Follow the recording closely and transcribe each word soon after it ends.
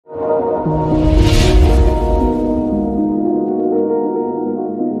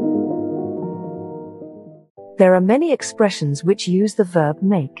There are many expressions which use the verb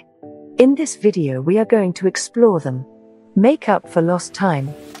make. In this video we are going to explore them. Make up for lost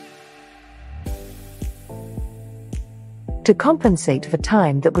time. To compensate for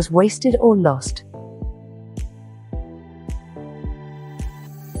time that was wasted or lost.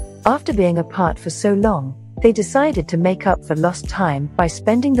 After being apart for so long, they decided to make up for lost time by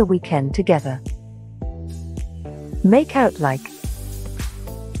spending the weekend together. Make out like.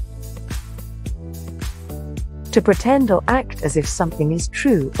 To pretend or act as if something is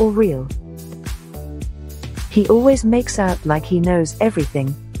true or real. He always makes out like he knows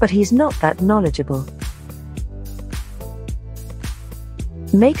everything, but he's not that knowledgeable.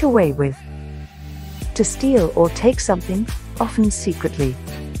 Make away with. To steal or take something, often secretly.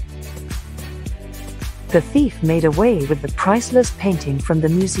 The thief made away with the priceless painting from the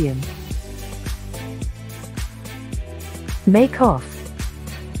museum. Make off.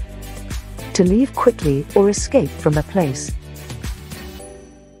 To leave quickly or escape from a place.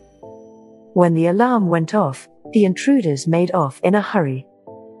 When the alarm went off, the intruders made off in a hurry.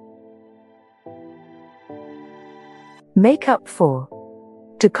 Make up for.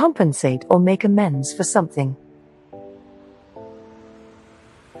 To compensate or make amends for something.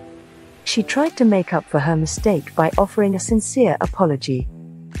 She tried to make up for her mistake by offering a sincere apology.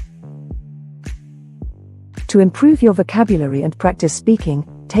 To improve your vocabulary and practice speaking,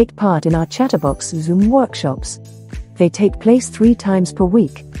 take part in our Chatterbox Zoom workshops. They take place 3 times per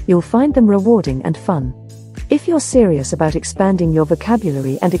week. You'll find them rewarding and fun. If you're serious about expanding your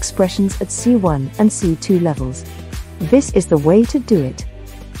vocabulary and expressions at C1 and C2 levels, this is the way to do it.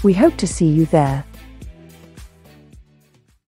 We hope to see you there.